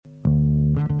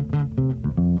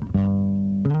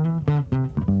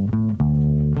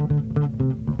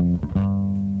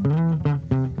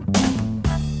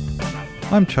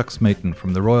I'm Chuck Smeaton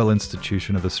from the Royal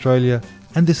Institution of Australia,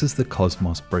 and this is the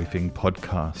Cosmos Briefing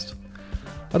podcast.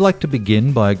 I'd like to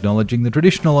begin by acknowledging the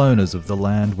traditional owners of the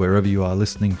land wherever you are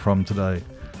listening from today,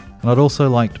 and I'd also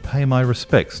like to pay my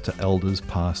respects to elders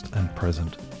past and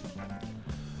present.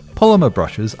 Polymer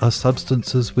brushes are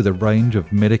substances with a range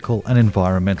of medical and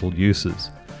environmental uses.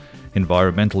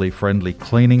 Environmentally friendly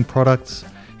cleaning products,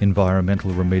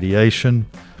 environmental remediation,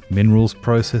 minerals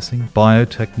processing,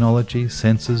 biotechnology,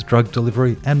 sensors, drug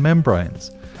delivery, and membranes.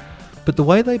 But the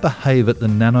way they behave at the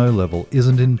nano level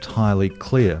isn't entirely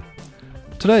clear.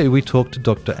 Today we talk to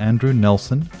Dr. Andrew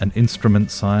Nelson, an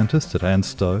instrument scientist at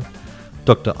ANSTO,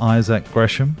 Dr. Isaac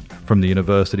Gresham from the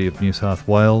University of New South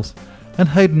Wales, and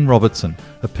Hayden Robertson,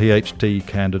 a PhD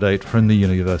candidate from the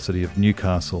University of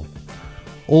Newcastle.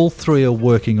 All three are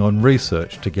working on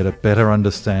research to get a better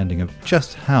understanding of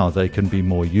just how they can be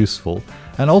more useful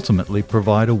and ultimately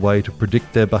provide a way to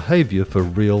predict their behaviour for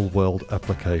real-world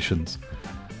applications.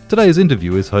 Today's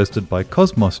interview is hosted by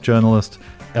Cosmos journalist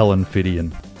Ellen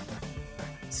Fidian.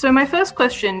 So my first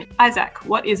question, Isaac,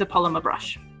 what is a polymer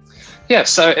brush? Yeah,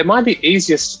 so it might be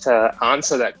easiest to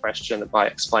answer that question by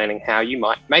explaining how you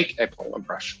might make a polymer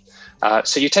brush.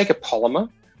 So you take a polymer,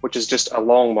 which is just a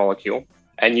long molecule,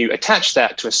 and you attach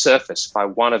that to a surface by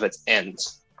one of its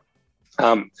ends.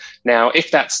 Now,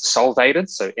 if that's solvated,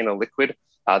 so in a liquid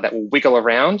that will wiggle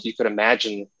around, you could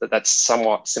imagine that that's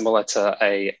somewhat similar to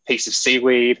a piece of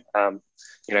seaweed,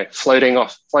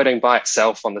 floating by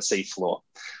itself on the seafloor.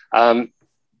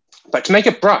 But to make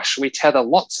a brush, we tether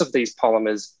lots of these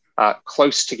polymers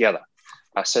close together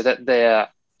so that their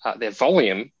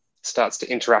volume starts to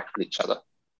interact with each other.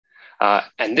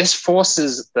 And this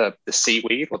forces the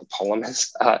seaweed or the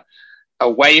polymers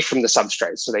away from the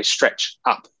substrate, so they stretch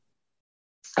up.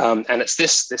 And it's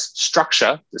this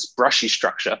structure, this brushy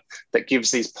structure, that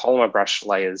gives these polymer brush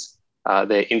layers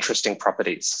their interesting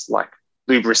properties like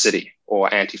lubricity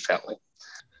or anti-fouling.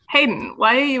 Hayden,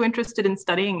 why are you interested in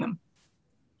studying them?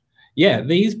 Yeah,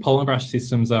 these polymer brush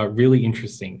systems are really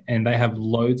interesting and they have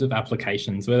loads of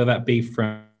applications, whether that be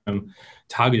from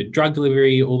targeted drug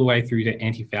delivery all the way through to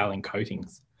anti-fouling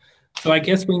coatings. So I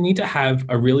guess we need to have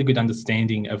a really good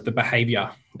understanding of the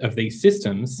behaviour of these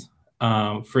systems,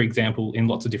 for example, in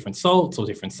lots of different salts or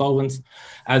different solvents,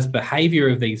 as behaviour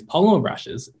of these polymer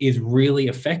brushes is really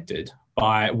affected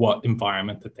by what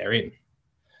environment that they're in.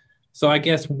 So I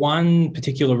guess one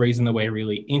particular reason that we're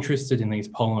really interested in these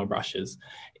polymer brushes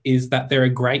is that they're a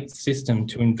great system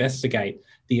to investigate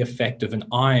the effect of an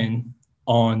ion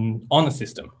on a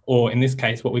system, or in this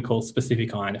case, what we call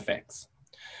specific ion effects.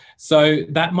 So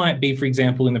that might be, for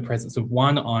example, in the presence of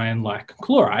one ion like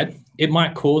chloride, it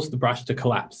might cause the brush to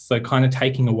collapse. So kind of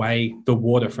taking away the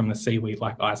water from the seaweed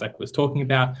like Isaac was talking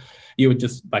about, you would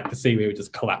just, like the seaweed would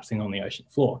just collapsing on the ocean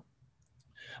floor.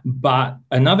 But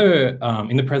in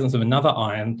the presence of another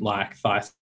ion like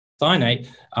thiocyanate,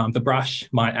 the brush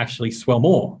might actually swell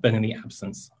more than in the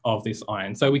absence of this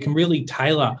ion. So we can really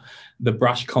tailor the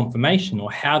brush conformation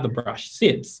or how the brush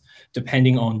sits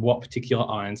depending on what particular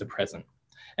ions are present.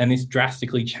 And this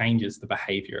drastically changes the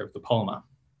behaviour of the polymer.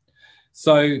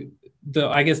 So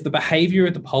I guess the behaviour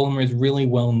of the polymer is really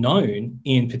well known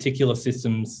in particular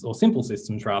systems, or simple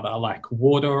systems rather, like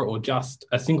water or just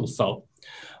a single salt.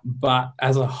 But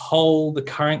as a whole, the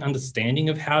current understanding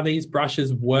of how these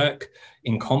brushes work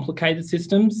in complicated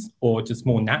systems or just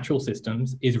more natural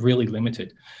systems is really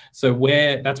limited. So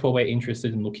that's what we're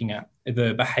interested in looking at,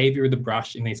 the behaviour of the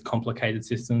brush in these complicated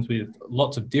systems with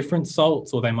lots of different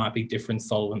salts, or they might be different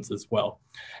solvents as well.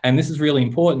 And this is really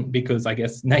important because I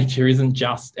guess nature isn't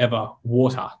just ever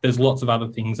water. There's lots of other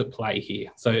things at play here.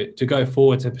 So to go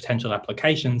forward to potential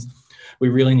applications, we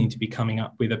really need to be coming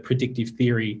up with a predictive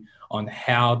theory on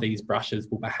how these brushes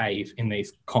will behave in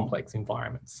these complex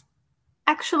environments.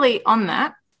 Actually, on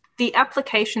that, the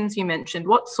applications you mentioned,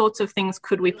 what sorts of things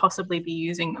could we possibly be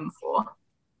using them for?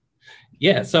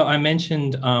 Yeah, so I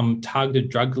mentioned targeted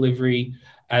drug delivery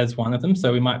as one of them.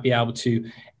 So we might be able to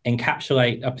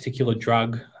encapsulate a particular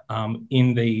drug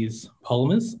in these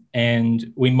polymers,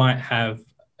 and we might have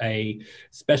a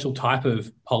special type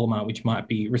of polymer which might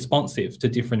be responsive to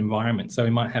different environments. So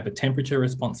we might have a temperature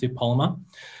responsive polymer.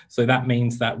 So that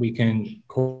means that we can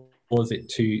cause it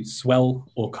to swell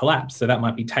or collapse. So that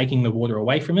might be taking the water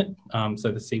away from it.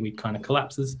 So the seaweed kind of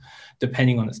collapses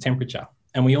depending on its temperature.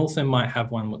 And we also might have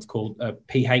one what's called a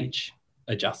pH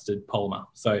adjusted polymer.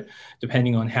 So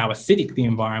depending on how acidic the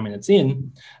environment it's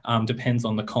in, depends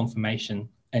on the conformation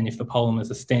and if the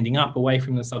polymers are standing up away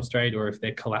from the substrate or if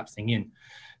they're collapsing in.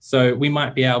 So we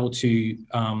might be able to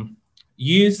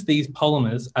use these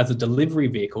polymers as a delivery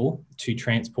vehicle to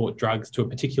transport drugs to a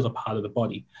particular part of the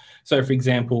body. So, for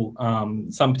example,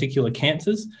 some particular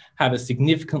cancers have a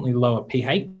significantly lower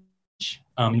pH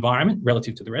environment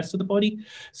relative to the rest of the body.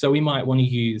 So we might want to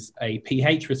use a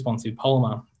pH-responsive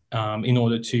polymer in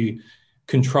order to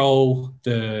control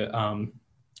the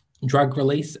drug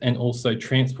release and also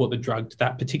transport the drug to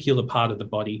that particular part of the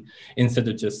body instead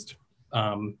of just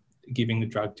giving the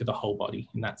drug to the whole body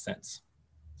in that sense.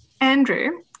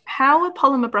 Andrew, how are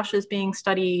polymer brushes being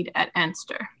studied at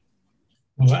ANSTO?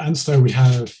 Well, at ANSTO, we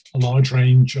have a large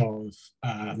range of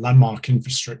landmark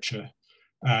infrastructure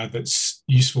that's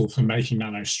useful for making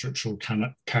nanostructural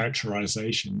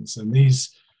characterizations. And these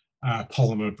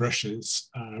polymer brushes,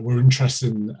 we're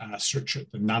interested in structure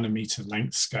at the nanometer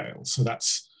length scale. So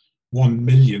that's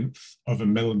 1/1,000,000th of a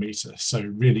millimeter. So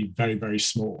really very, very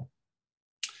small.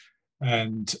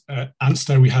 And at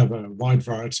ANSTO, we have a wide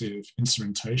variety of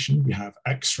instrumentation. We have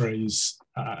X-rays,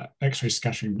 X-ray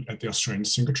scattering at the Australian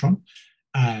synchrotron,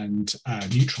 and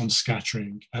neutron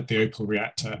scattering at the Opal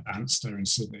reactor at ANSTO in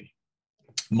Sydney.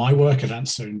 My work at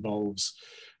ANSTO involves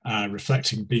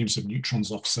reflecting beams of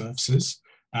neutrons off surfaces,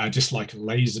 just like a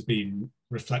laser beam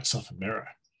reflects off a mirror.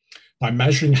 By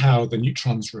measuring how the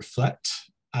neutrons reflect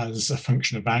as a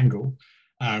function of angle,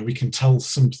 we can tell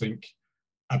something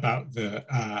about the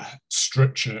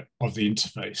structure of the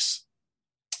interface.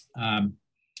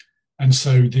 And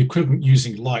so the equivalent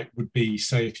using light would be,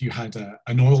 say, if you had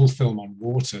an oil film on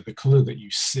water, the color that you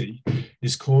see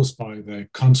is caused by the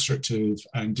constructive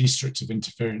and destructive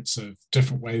interference of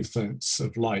different wavelengths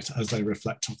of light as they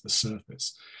reflect off the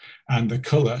surface. And the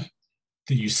color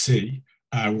that you see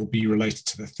will be related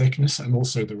to the thickness and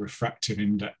also the refractive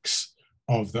index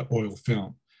of the oil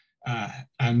film.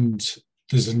 And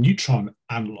there's a neutron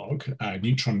analog,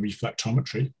 neutron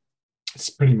reflectometry. It's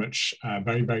pretty much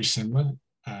very, very similar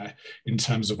in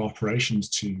terms of operations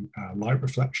to light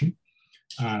reflection.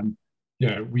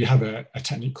 We have a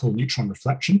technique called neutron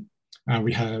reflection.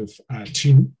 We have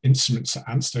 2 instruments at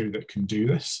ANSTO that can do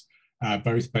this,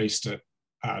 both based at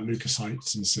Lucas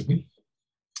Heights in Sydney.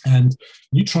 And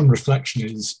neutron reflection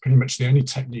is pretty much the only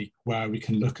technique where we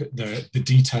can look at the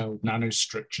detailed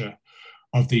nanostructure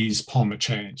of these polymer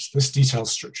chains. This detailed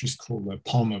structure is called the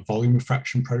polymer volume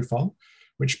fraction profile,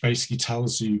 which basically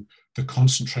tells you the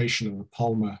concentration of the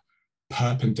polymer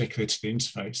perpendicular to the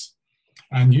interface.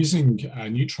 And using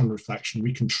neutron reflection,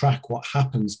 we can track what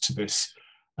happens to this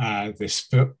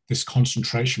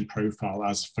concentration profile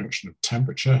as a function of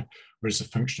temperature, or as a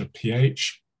function of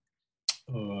pH,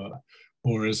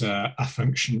 or as a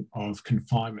function of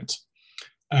confinement.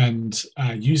 And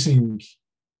using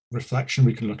reflection,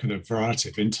 we can look at a variety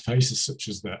of interfaces, such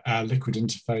as the air-liquid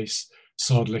interface,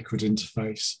 solid-liquid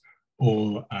interface,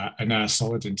 or an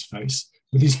air-solid interface.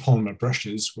 With these polymer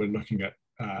brushes, we're looking at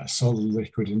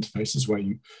solid-liquid interfaces where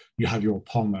you have your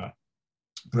polymer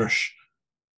brush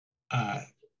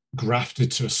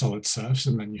grafted to a solid surface,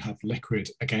 and then you have liquid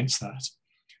against that.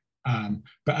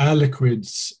 But air-liquid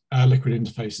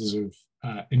interfaces of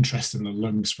interest in the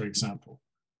lungs, for example.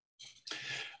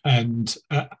 And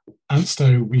at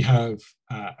ANSTO, we have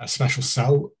a special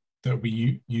cell that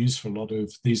we use for a lot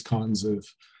of these kinds of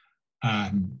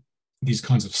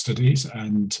studies,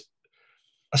 and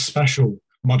a special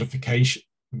modification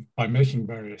by making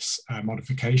various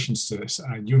modifications to this.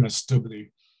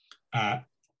 UNSW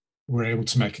were able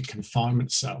to make a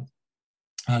confinement cell,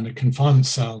 and a confinement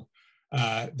cell.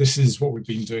 This is what we've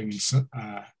been doing in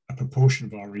a proportion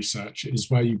of our research,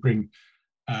 is where you bring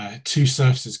 2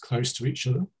 surfaces close to each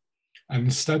other, and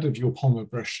instead of your polymer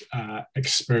brush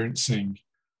experiencing,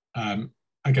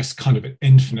 I guess, kind of an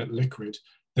infinite liquid,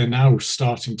 they're now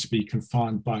starting to be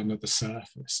confined by another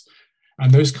surface.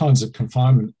 And those kinds of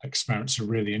confinement experiments are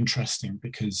really interesting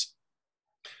because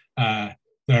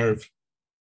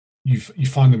you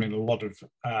find them in a lot of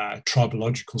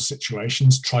tribological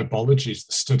situations. Tribology is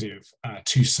the study of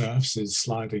 2 surfaces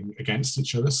sliding against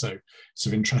each other, so it's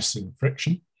of interest in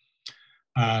friction.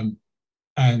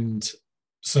 And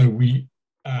so we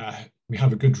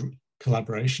have a good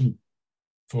collaboration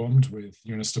formed with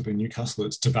UNSW Newcastle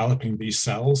that's developing these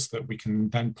cells that we can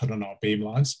then put on our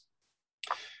beamlines.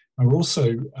 And we're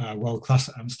also world-class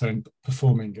at ANSTO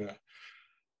performing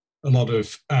a lot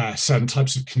of certain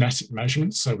types of kinetic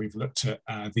measurements. So we've looked at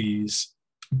these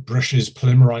brushes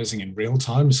polymerizing in real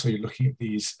time. So you're looking at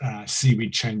these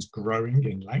seaweed chains growing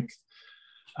in length.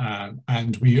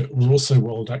 And we're also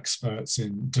world experts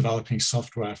in developing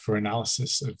software for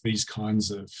analysis of these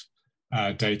kinds of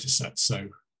data sets, so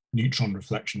neutron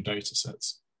reflection data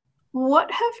sets. What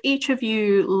have each of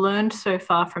you learned so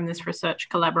far from this research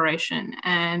collaboration,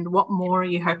 and what more are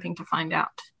you hoping to find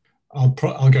out?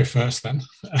 I'll go first then.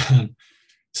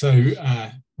 So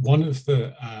one of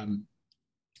the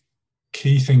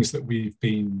key things that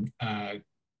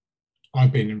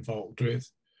I've been involved with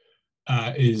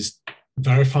is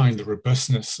verifying the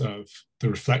robustness of the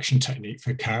reflection technique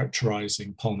for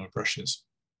characterizing polymer brushes.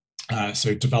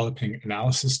 So developing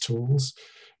analysis tools,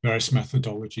 various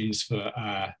methodologies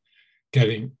for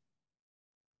getting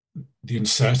the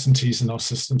uncertainties in our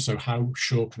system. So how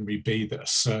sure can we be that a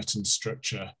certain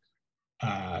structure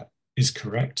is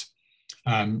correct?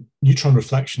 Neutron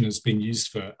reflection has been used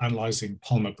for analyzing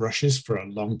polymer brushes for a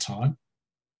long time,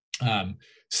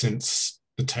 since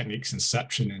the technique's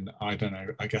inception in, I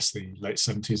guess the late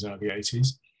 70s, early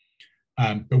 80s.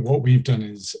 But what we've done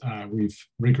is we've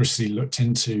rigorously looked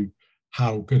into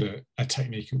how good a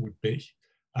technique it would be.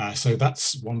 So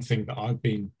that's one thing that I've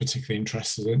been particularly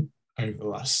interested in over the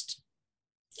last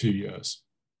few years.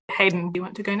 Hayden, do you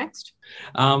want to go next?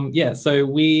 So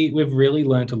we've really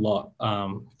learned a lot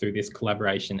through this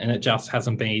collaboration, and it just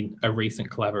hasn't been a recent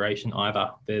collaboration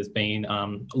either. There's been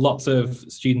lots of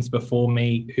students before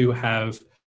me who have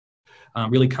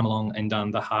really come along and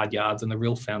done the hard yards and the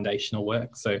real foundational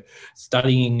work. So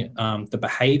studying the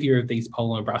behavior of these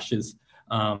polymer brushes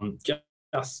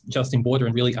just in water,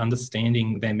 and really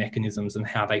understanding their mechanisms and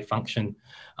how they function,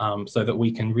 so that we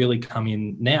can really come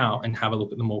in now and have a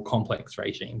look at the more complex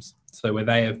regimes. So where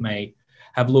they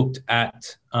have looked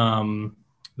at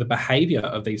the behavior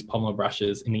of these polymer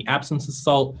brushes in the absence of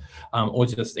salt, or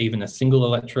just even a single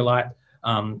electrolyte.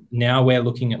 Now we're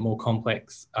looking at more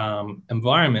complex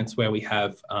environments where we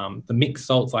have the mixed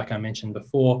salts, like I mentioned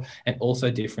before, and also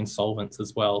different solvents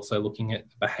as well. So looking at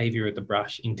the behavior of the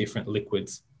brush in different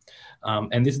liquids.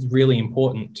 And this is really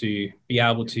important to be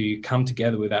able to come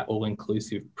together with that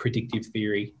all-inclusive predictive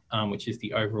theory, which is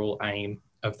the overall aim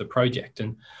of the project.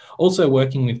 And also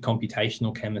working with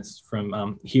computational chemists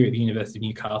from here at the University of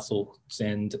Newcastle,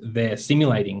 and they're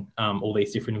simulating all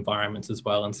these different environments as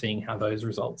well, and seeing how those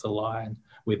results align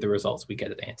with the results we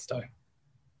get at ANSTO.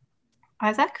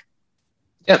 Isaac?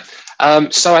 Yeah,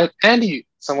 so Andy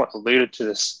somewhat alluded to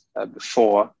this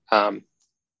before,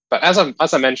 but as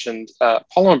I mentioned,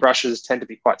 polymer brushes tend to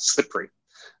be quite slippery.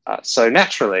 So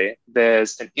naturally,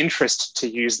 there's an interest to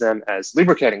use them as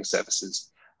lubricating surfaces.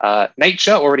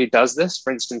 Nature already does this.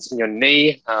 For instance, in your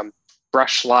knee,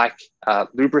 brush-like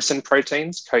lubricant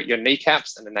proteins coat your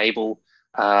kneecaps and enable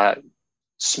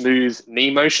smooth knee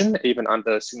motion, even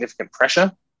under significant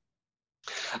pressure.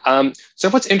 So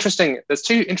what's interesting, there's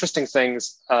two interesting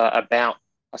things about,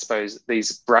 I suppose,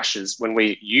 these brushes when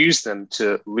we use them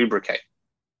to lubricate.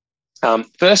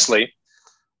 Firstly,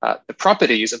 the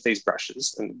properties of these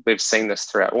brushes, and we've seen this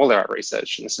throughout all our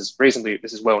research, and this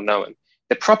is well known.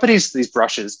 The properties of these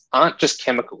brushes aren't just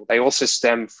chemical, they also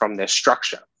stem from their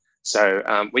structure.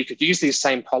 So we could use these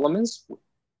same polymers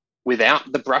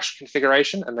without the brush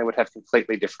configuration, and they would have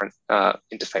completely different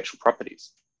interfacial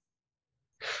properties.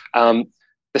 The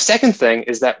second thing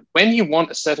is that when you want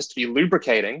a surface to be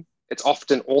lubricating, it's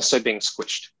often also being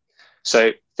squished.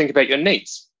 So think about your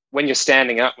knees. When you're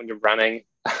standing up, when you're running,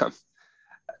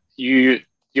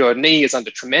 your knee is under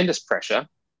tremendous pressure,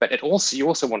 but you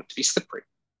also want it to be slippery,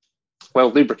 well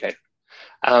lubricated.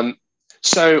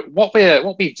 So what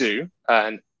we do,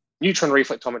 and neutron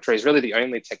reflectometry is really the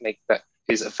only technique that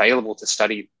is available to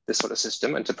study this sort of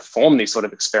system and to perform these sort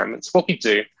of experiments. What we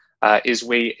do is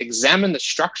we examine the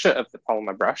structure of the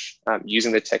polymer brush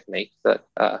using the technique that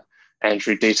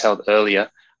Andrew detailed earlier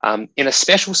in a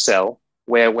special cell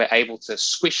where we're able to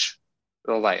squish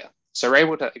the layer. So we're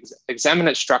able to examine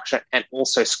its structure and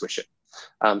also squish it.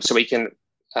 So we can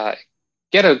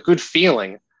get a good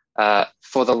feeling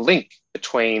for the link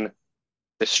between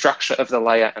the structure of the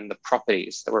layer and the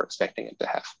properties that we're expecting it to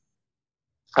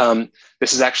have.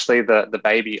 This is actually the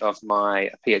baby of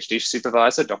my PhD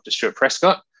supervisor, Dr. Stuart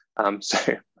Prescott.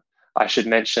 So I should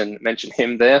mention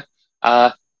him there.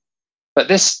 But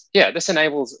this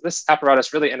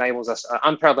apparatus really enables us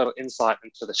unparalleled insight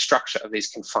into the structure of these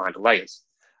confined layers.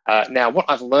 Now, what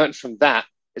I've learned from that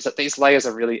is that these layers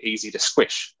are really easy to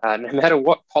squish. No matter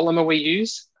what polymer we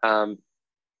use, no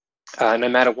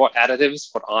matter what additives,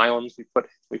 what ions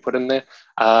we put in there,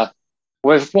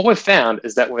 what we've found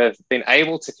is that we've been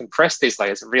able to compress these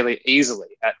layers really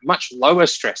easily at much lower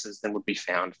stresses than would be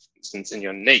found, for instance, in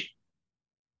your knee.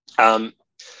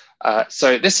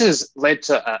 So this has led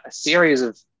to a series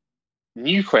of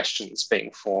new questions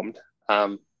being formed.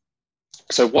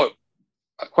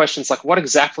 Questions like, what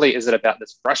exactly is it about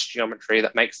this brush geometry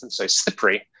that makes them so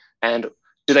slippery? And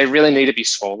do they really need to be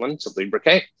swollen to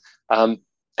lubricate?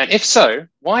 And if so,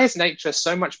 why is nature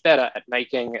so much better at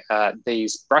making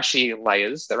these brushy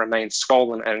layers that remain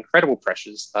swollen at incredible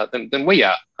pressures than we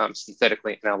are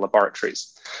synthetically in our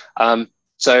laboratories?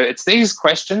 So it's these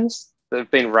questions that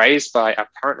have been raised by our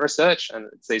current research, and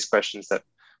it's these questions that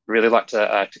we really like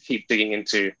to keep digging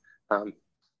into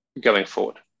going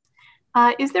forward.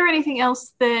 Is there anything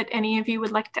else that any of you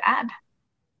would like to add?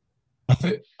 I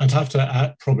think I'd have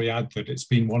to probably add that it's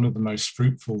been one of the most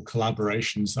fruitful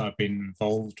collaborations that I've been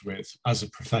involved with as a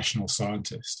professional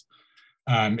scientist.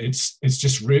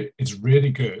 It's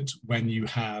really good when you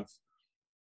have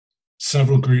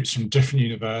several groups from different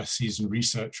universities and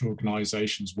research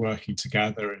organizations working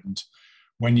together, and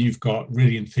when you've got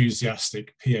really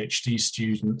enthusiastic PhD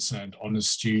students and honors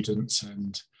students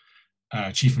and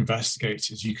chief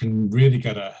investigators, you can really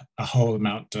get a whole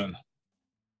amount done.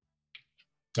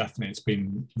 Definitely, it's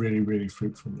been really, really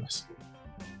fruitful, this.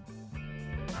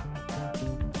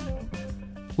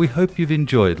 We hope you've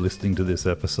enjoyed listening to this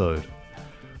episode.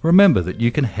 Remember that you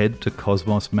can head to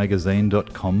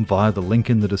cosmosmagazine.com via the link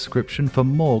in the description for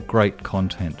more great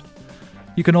content.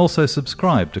 You can also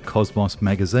subscribe to Cosmos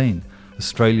Magazine,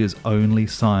 Australia's only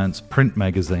science print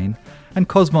magazine, and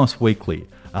Cosmos Weekly,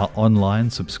 our online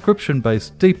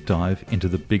subscription-based deep dive into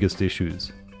the biggest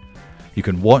issues. You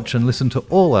can watch and listen to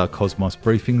all our Cosmos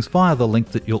briefings via the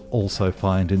link that you'll also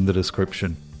find in the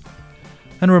description.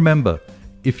 And remember,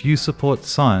 if you support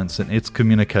science and its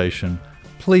communication,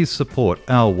 please support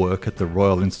our work at the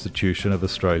Royal Institution of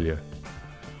Australia.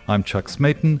 I'm Chuck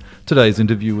Smeaton. Today's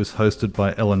interview was hosted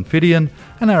by Ellen Fidian,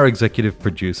 and our executive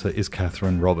producer is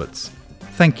Catherine Roberts.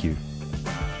 Thank you.